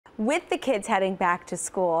with the kids heading back to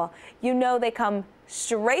school. You know they come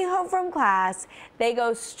straight home from class, they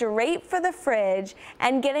go straight for the fridge,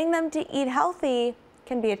 and getting them to eat healthy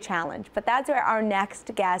can be a challenge, but that's where our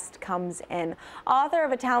next guest comes in. Author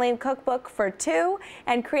of Italian Cookbook for Two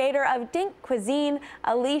and creator of Dink Cuisine,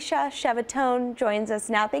 Alicia Shevetone joins us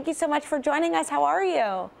now. Thank you so much for joining us. How are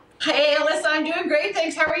you? Hey, Alyssa, I'm doing great,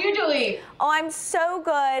 thanks. How are you doing? Oh, I'm so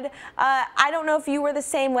good. I don't know if you were the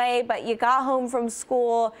same way, but you got home from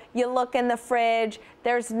school, you look in the fridge,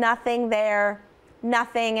 there's nothing there.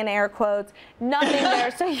 Nothing in air quotes, nothing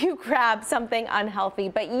there, so you grab something unhealthy.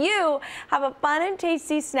 But you have a fun and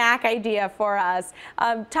tasty snack idea for us.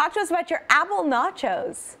 Talk to us about your apple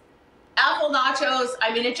nachos. Apple nachos,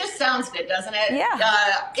 I mean, it just sounds good, doesn't it?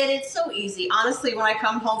 Yeah. And it's so easy. Honestly, when I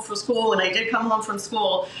come home from school, when I did come home from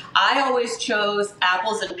school, I always chose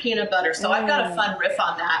apples and peanut butter. So I've got a fun riff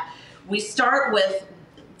on that. We start with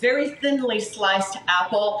very thinly sliced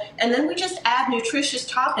apple, and then we just add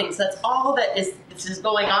nutritious toppings. That's all that is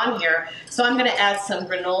going on here. So I'm gonna add some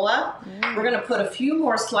granola. We're gonna put a few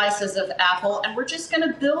more slices of apple, and we're just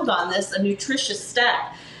gonna build on this, a nutritious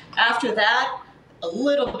snack. After that, a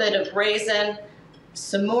little bit of raisin,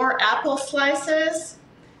 some more apple slices,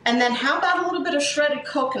 and then how about a little bit of shredded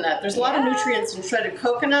coconut? There's a lot of nutrients in shredded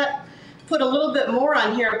coconut. Put a little bit more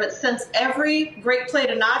on here, but since every great plate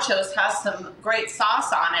of nachos has some great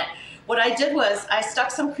sauce on it, what I did was I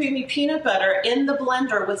stuck some creamy peanut butter in the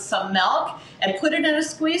blender with some milk and put it in a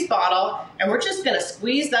squeeze bottle, and we're just gonna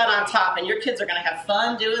squeeze that on top, and your kids are gonna have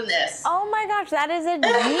fun doing this. Oh my gosh, that is a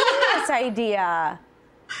genius idea.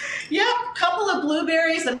 Yep, a couple of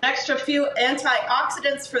blueberries, an extra few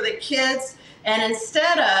antioxidants for the kids. And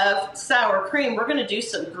instead of sour cream, we're gonna do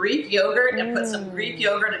some Greek yogurt and put some Greek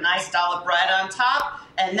yogurt, a nice dollop bread on top,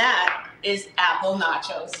 and that is apple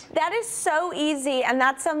nachos. That is so easy, and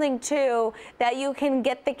that's something too that you can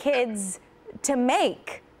get the kids to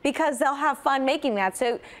make, because they'll have fun making that.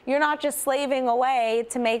 So you're not just slaving away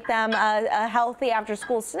to make them a healthy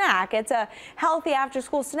after-school snack. It's a healthy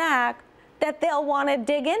after-school snack that they'll want to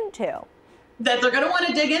dig into. That they're going to want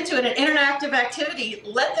to dig into in an interactive activity.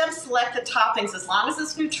 Let them select the toppings as long as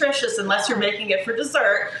it's nutritious, unless you're making it for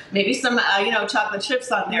dessert. Maybe some, chocolate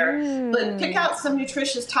chips on there. But pick out some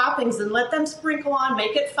nutritious toppings and let them sprinkle on,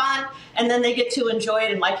 make it fun, and then they get to enjoy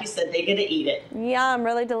it. And like you said, they get to eat it. Yum,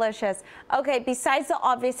 really delicious. Okay, besides the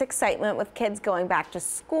obvious excitement with kids going back to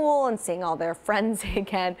school and seeing all their friends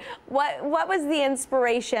again, what was the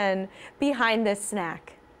inspiration behind this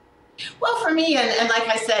snack? Well, for me, and like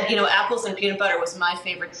I said, apples and peanut butter was my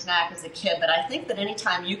favorite snack as a kid, but I think that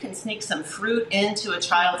anytime you can sneak some fruit into a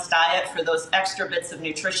child's diet for those extra bits of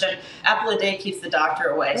nutrition, apple a day keeps the doctor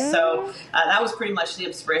away. So that was pretty much the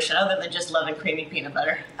inspiration, other than just loving creamy peanut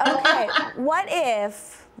butter. Okay, what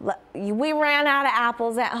if we ran out of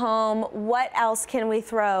apples at home? What else can we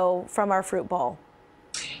throw from our fruit bowl?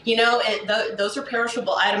 Those are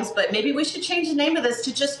perishable items, but maybe we should change the name of this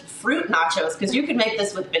to just fruit nachos, because you can make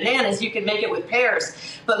this with bananas, you can make it with pears.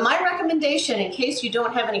 But my recommendation, in case you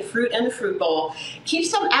don't have any fruit in the fruit bowl, keep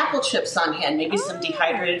some apple chips on hand, maybe some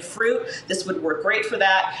dehydrated fruit. This would work great for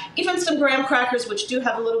that. Even some graham crackers, which do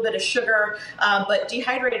have a little bit of sugar, but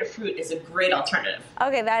dehydrated fruit is a great alternative.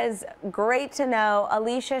 Okay, that is great to know.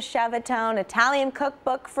 Alicia Shevetone, Italian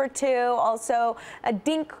Cookbook for Two, also a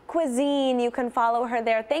Dink Cuisine. You can follow her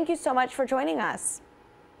there. Thank you so much for joining us.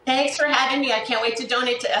 Thanks for having me. I can't wait to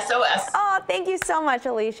donate to SOS. Oh, thank you so much,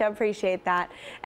 Alicia. Appreciate that.